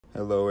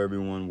Hello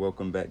everyone,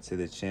 welcome back to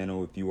the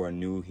channel. If you are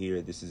new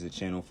here, this is a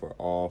channel for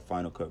all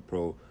Final Cut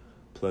Pro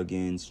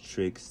plugins,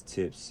 tricks,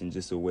 tips, and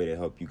just a way to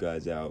help you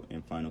guys out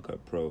in Final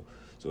Cut Pro.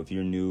 So if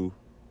you're new,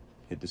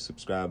 hit the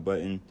subscribe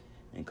button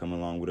and come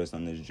along with us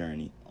on this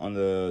journey. On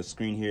the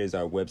screen here is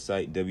our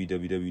website,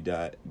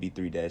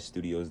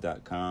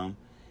 www.b3-studios.com.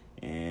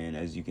 And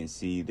as you can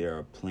see, there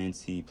are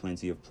plenty of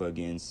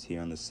plugins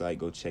here on the site.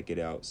 Go check it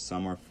out.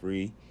 Some are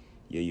free.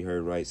 Yeah, you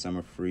heard right. Some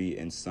are free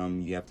and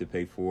some you have to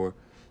pay for.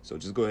 So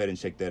just go ahead and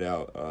check that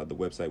out. The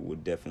website will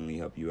definitely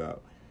help you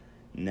out.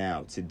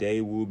 Now,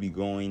 today we'll be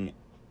going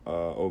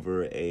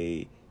over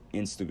a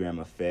Instagram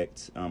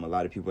effect. A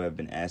lot of people have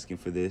been asking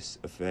for this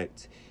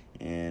effect,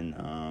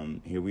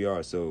 and here we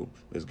are. So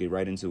let's get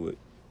right into it.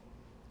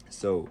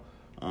 So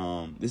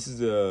this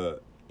is a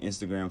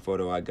Instagram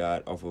photo I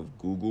got off of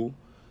Google.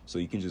 So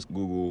you can just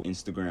Google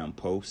Instagram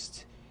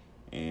post,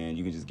 and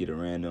you can just get a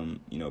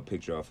random,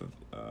 picture off of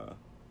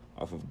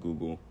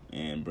Google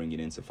and bring it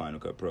into Final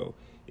Cut Pro.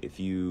 If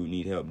you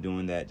need help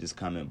doing that, just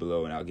comment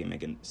below and I'll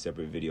make a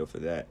separate video for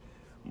that.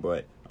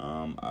 But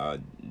I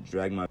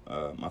dragged my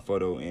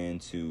photo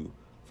into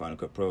Final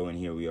Cut Pro, and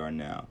here we are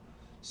now.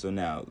 So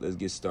now let's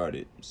get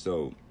started.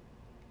 So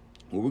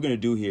what we're gonna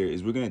do here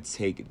is we're gonna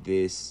take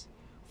this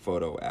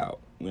photo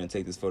out. We're gonna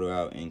take this photo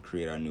out and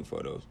create our new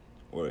photos,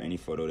 or any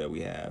photo that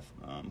we have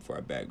for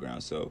our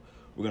background. So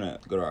we're gonna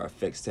go to our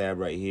effects tab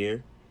right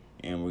here,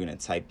 and we're gonna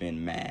type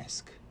in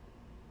mask.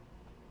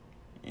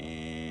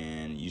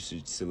 And you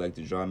should select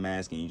the draw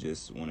mask, and you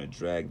just want to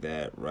drag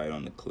that right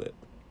on the clip.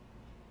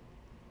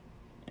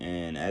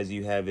 And as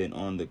you have it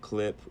on the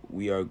clip,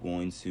 we are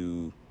going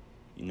to,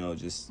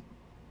 just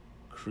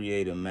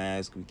create a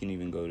mask. We can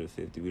even go to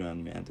 50. We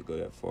don't even have to go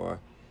that far.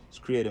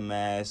 Just create a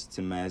mask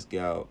to mask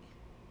out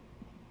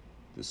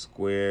the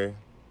square.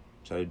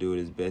 Try to do it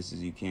as best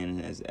as you can,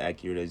 as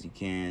accurate as you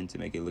can, to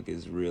make it look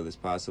as real as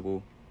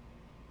possible.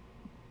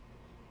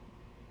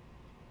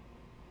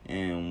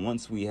 And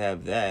once we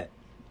have that,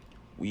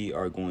 we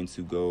are going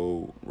to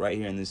go right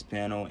here in this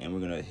panel, and we're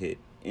going to hit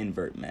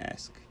invert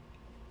mask.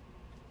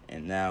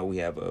 And now we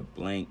have a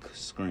blank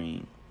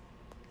screen.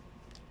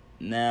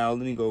 Now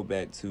let me go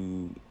back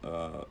to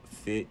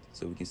fit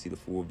so we can see the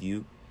full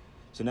view.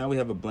 So now we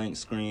have a blank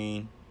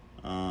screen.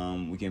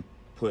 We can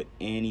put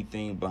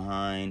anything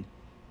behind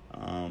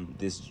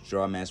this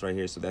draw mask right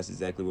here. So that's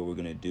exactly what we're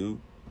going to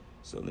do.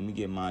 So let me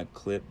get my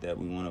clip that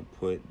we want to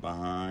put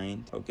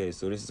behind. Okay,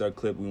 so this is our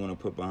clip we want to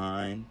put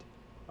behind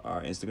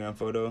our Instagram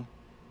photo.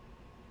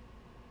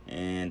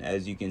 And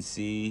as you can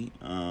see,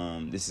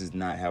 this is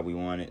not how we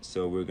want it,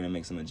 so we're going to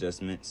make some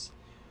adjustments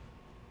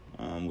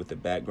with the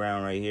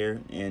background right here.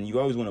 And you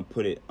always want to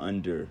put it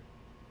under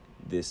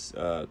this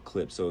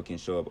clip so it can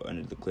show up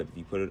under the clip. If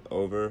you put it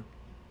over,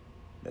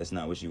 that's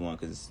not what you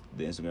want, because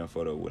the Instagram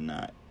photo will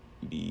not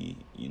be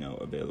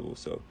available.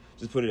 So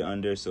just put it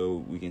under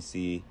so we can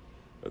see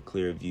a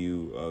clear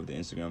view of the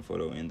Instagram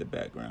photo in the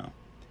background.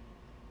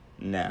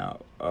 Now,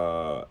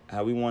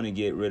 how we want to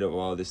get rid of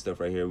all this stuff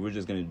right here, we're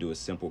just going to do a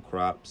simple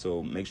crop.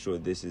 So make sure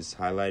this is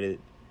highlighted,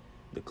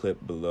 the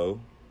clip below,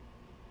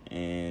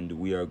 and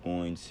we are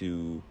going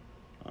to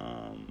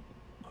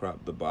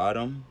crop the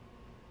bottom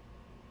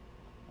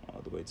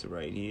all the way to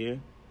right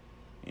here,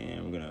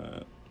 and we're going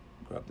to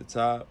crop the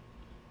top,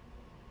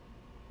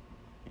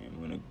 and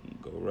we're going to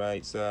go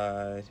right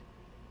side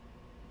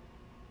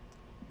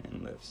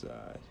and left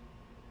side.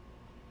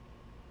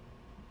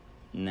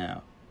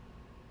 Now,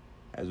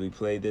 as we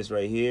play this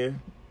right here,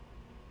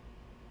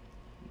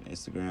 the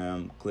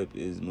Instagram clip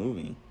is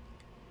moving,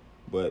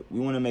 but we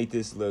want to make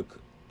this look,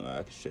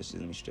 I can stretch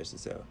this, let me stretch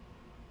this out.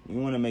 We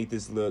want to make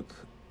this look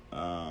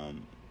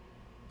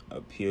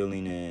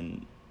appealing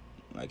and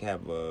like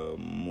have a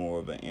more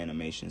of an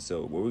animation.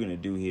 So what we're going to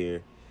do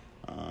here,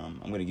 I'm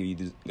going to give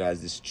you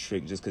guys this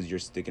trick just because you're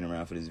sticking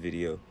around for this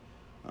video.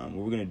 What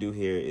we're going to do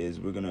here is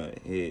we're going to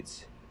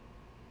hit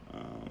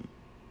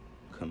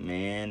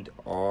Command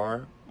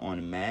R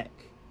on Mac.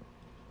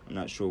 I'm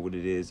not sure what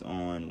it is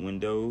on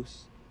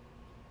Windows,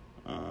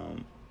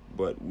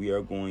 but we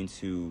are going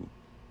to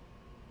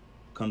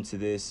come to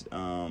this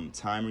time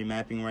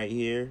remapping right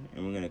here,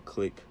 and we're going to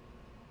click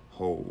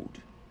hold.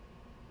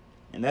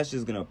 And that's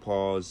just going to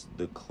pause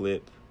the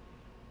clip.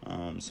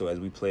 So as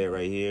we play it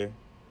right here,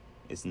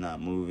 it's not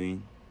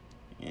moving,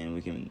 and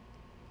we can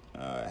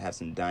have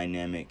some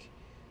dynamic,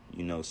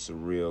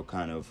 surreal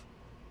kind of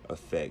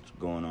effect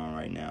going on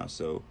right now.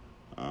 So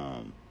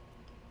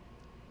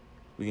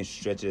we can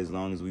stretch it as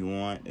long as we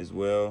want as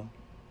well.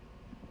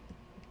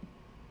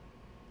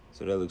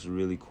 So that looks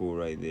really cool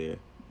right there.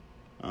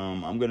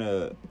 I'm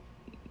gonna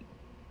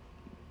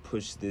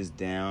push this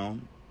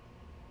down,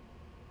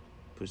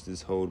 push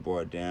this hold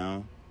bar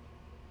down,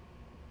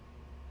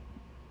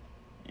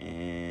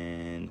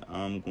 and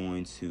I'm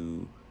going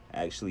to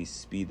actually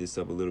speed this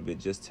up a little bit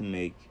just to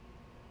make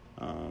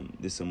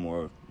this a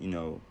more,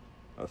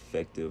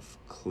 effective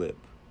clip.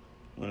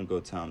 I'm gonna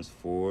go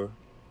 ×4,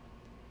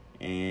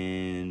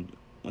 and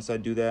once I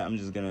do that, I'm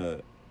just gonna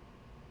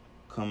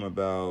come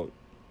about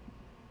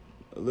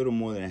a little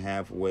more than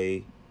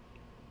halfway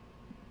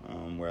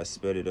where I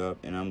sped it up,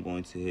 and I'm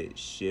going to hit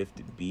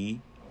Shift B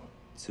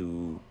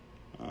to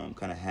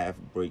kind of half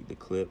break the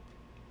clip,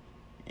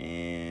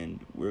 and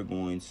we're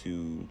going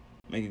to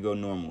make it go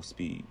normal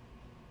speed.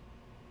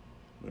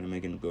 We're gonna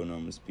make it go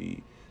normal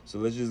speed. So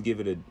let's just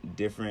give it a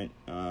different,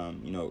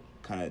 kind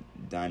of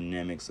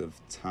dynamics of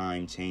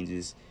time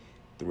changes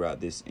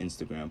throughout this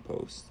Instagram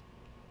post.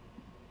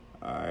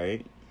 All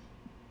right.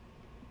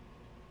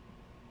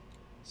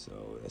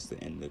 So that's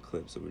the end of the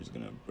clip. So we're just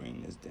gonna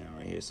bring this down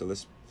right here. So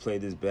let's play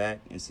this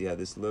back and see how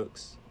this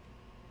looks.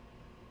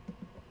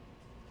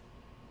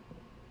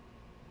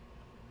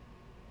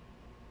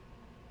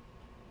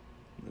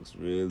 Looks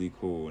really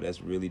cool.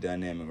 That's really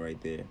dynamic right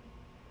there.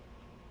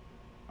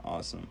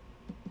 Awesome.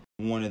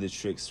 One of the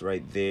tricks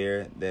right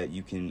there that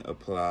you can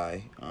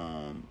apply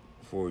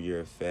for your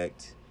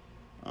effect.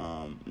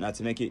 Now,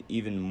 to make it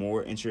even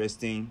more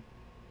interesting,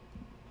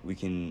 we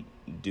can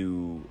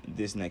do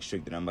this next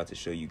trick that I'm about to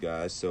show you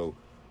guys. So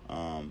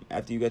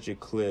after you got your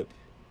clip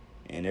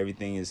and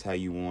everything is how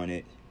you want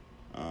it,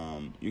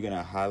 you're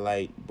gonna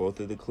highlight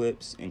both of the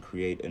clips and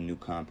create a new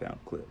compound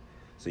clip.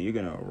 So you're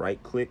gonna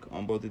right click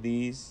on both of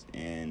these,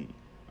 and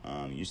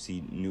you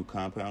see new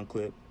compound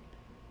clip,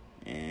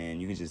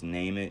 and you can just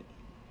name it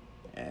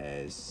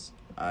as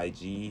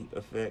IG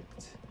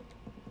effect.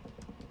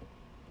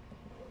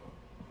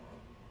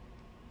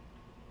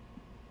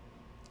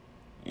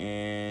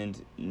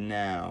 And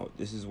now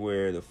this is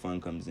where the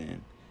fun comes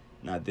in.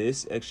 Now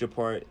this extra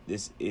part,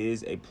 this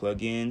is a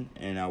plugin,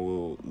 and I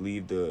will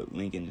leave the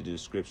link in the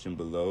description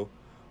below.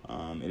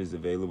 It is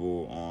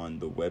available on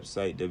the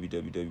website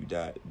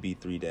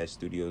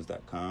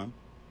www.b3-studios.com,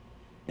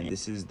 and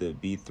this is the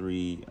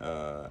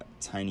B3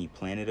 Tiny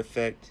Planet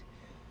effect.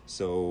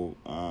 So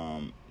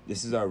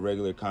this is our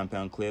regular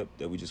compound clip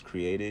that we just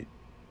created,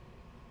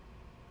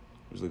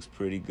 which looks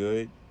pretty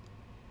good.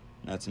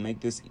 Now, to make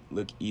this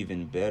look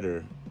even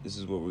better, this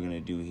is what we're going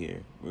to do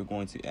here. We're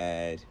going to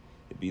add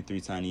the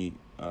B3 Tiny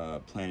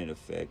Planet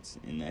effect,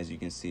 and as you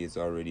can see, it's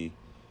already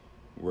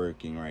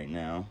working right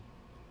now.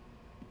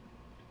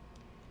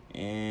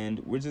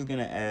 And we're just going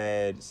to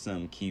add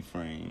some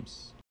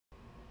keyframes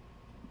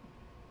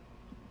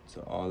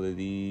to all of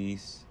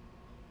these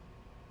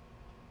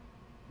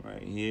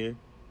right here.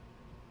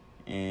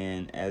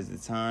 And as the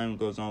time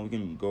goes on, we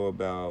can go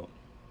about,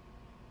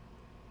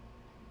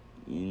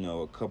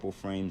 a couple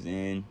frames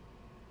in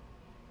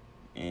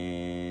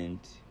and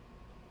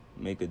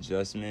make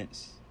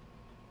adjustments.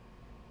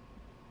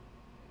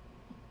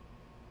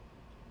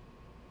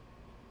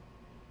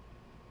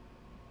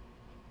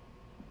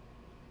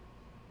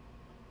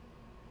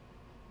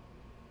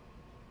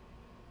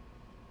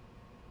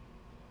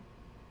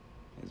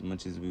 As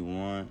much as we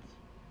want.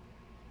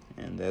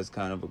 And that's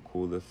kind of a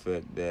cool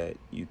effect that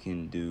you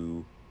can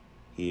do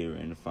here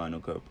in Final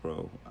Cut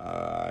Pro.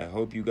 I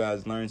hope you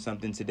guys learned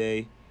something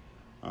today.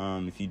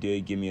 If you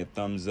did, give me a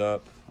thumbs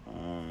up.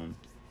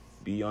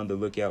 Be on the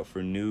lookout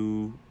for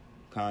new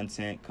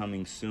content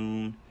coming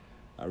soon.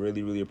 I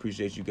really, really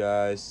appreciate you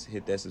guys.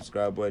 Hit that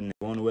subscribe button.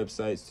 Go on the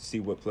websites to see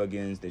what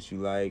plugins that you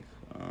like.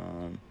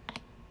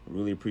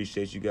 Really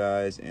appreciate you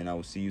guys, and I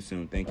will see you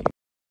soon. Thank you.